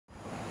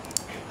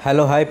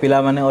Hello hi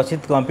पिला माने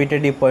Asit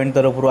competitive point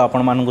तरफ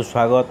आपण मानक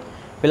स्वागत।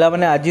 पिला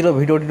माने आज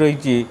भिडियोटी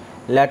रही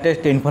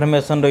लेटेस्ट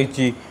इनफॉरमेशन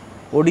रही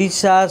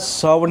Odisha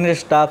subordinate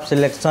staff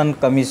selection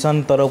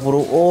commission तरफ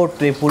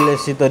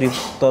OSSC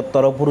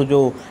तरफ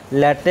जो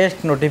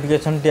लेटेस्ट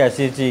नोटिफिकेशन टी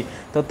आसी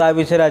तो ता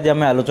विषय आज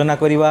आम आलोचना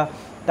करवा।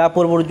 ता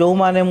पूर्व जो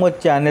मैंने मो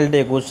चैनल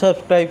टे को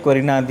सब्सक्राइब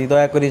करना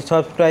दयाकोरी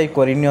सब्सक्राइब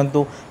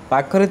करनी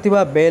पाखरे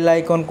थिबा बेल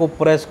आइकन को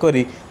प्रेस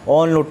करी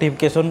ऑल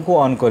नोटिफिकेशन को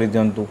ऑन कर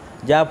दिंतु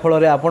जहाँ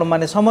फल आपण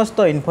माने समस्त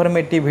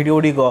इनफॉर्मेटिव वीडियो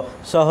गुड़िक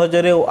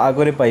सहजरे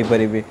आगरे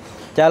पाइपर।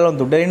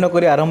 चलतु डेरी नक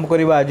आरंभ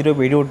करवा आज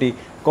वीडियोटी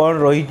कौन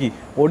रही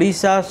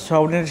Odisha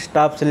subordinate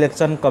staff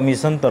selection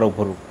commission तरफ।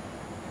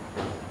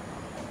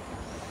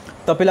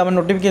 तो पिला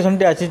नोटिफिकेशन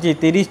टी आसी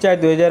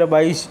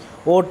 30/4/2022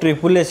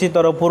 OSSC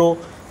तरफ।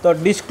 तो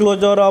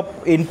disclosure of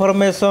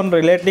information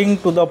relating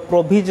to the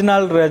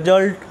provisional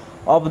result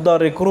of the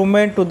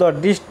recruitment to the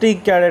district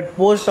cadet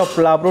post of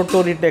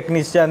laboratory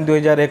technician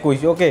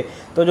 2021। Okay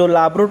तो जो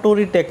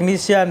laboratory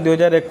technician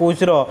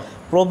 2021 रो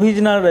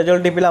प्रोविजनल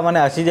रिजल्ट पिला माने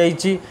आसी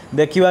जाइछि।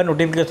 देखिबा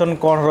नोटिफिकेशन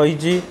कौन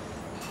रही।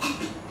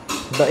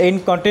 The in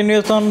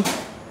continuation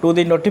to the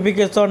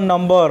notification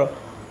number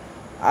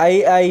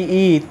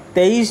IIE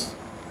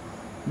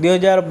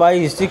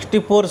 23/2022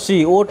 64C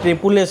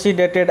OSSC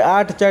dated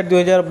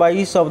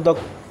 8/4/2022 of the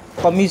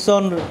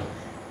commission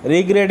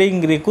regarding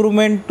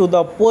recruitment to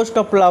the post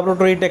of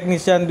laboratory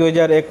technician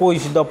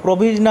 2021, the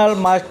provisional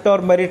master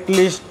merit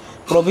list,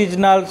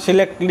 provisional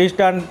select list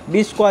and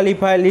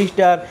disqualified list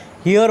are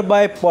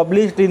hereby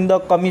published in the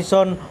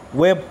commission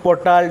web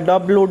portal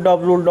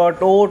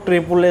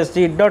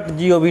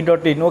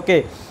www.osssc.gov.in,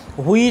 okay,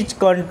 which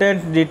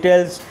contains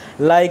details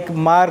like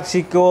mark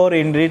secure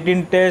in written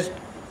test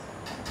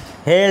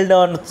held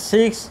on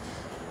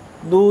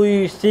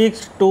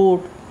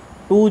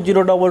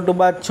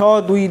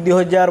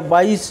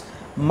 6/2022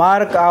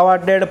 mark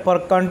awarded for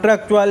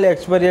contractual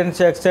experience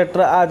etc.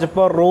 As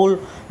per rule,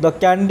 the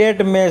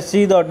candidate may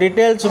see the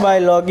details by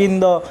logging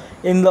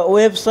in the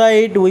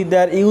website with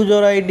their user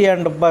ID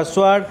and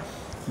password.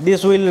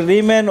 This will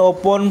remain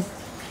open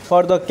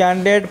for the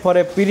candidate for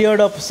a period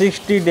of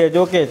 60 days.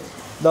 Okay,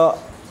 the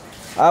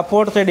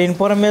aforesaid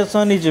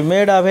information is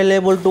made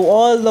available to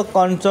all the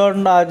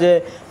concerned as a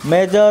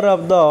measure of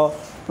the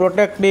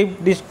protective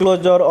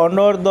disclosure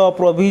under the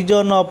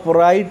provision of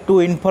Right to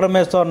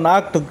Information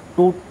Act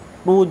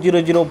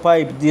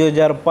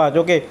 2005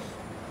 okay.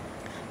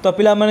 तो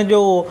पिला माने जो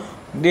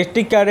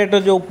district cadet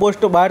जो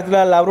post बाहर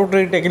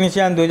laboratory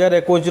technician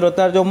 2021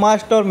 तार जो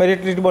master merit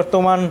list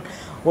वर्तमान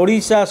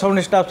Odisha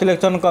subordinate staff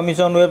selection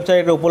commission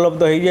website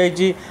उपलब्ध हो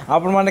जाइए।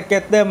 आपण माने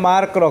केते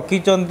मार्क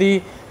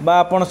रखिचंती बा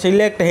आपण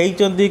सिलेक्ट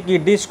होइचंती कि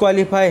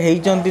डिस्क्वालिफाई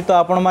होइचंती तो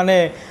आपण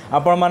माने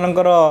आपण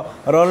मानकर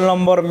रोल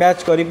नंबर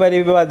मैच करि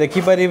परिबे बा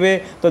देखि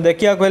परिबे। तो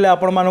देखिया कहले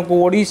आपण मानकु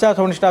Odisha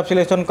subordinate staff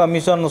selection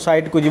commission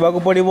site को जिबाकु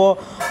पड़िबो।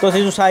 तो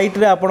से जो साइट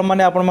रे आपण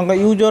माने आपण मानकर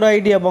यूजर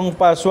आईडी एवं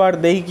पासवर्ड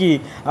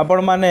देकी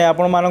आपण माने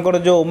आपण मानकर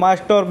जो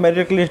मास्टर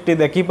मेरिट लिस्ट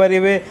देखि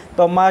परिबे।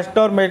 तो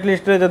मास्टर मेरिट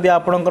लिस्ट रे जदि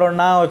आपणकर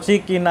ना अछि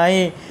कि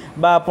नाही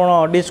बा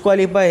आपण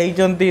डिस्क्वालिफाई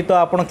होइचंती तो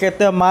आपण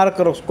केते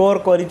मार्क स्कोर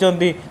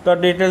करिचंती तो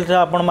डिटेल्स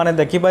आपण माने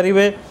देखि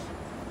परिबे।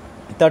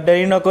 तो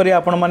डेरी न करी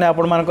आपण माने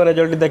आपण मानकर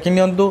रिजल्ट देखि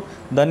नियंतु।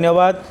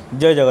 धन्यवाद।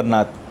 जय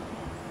जगन्नाथ।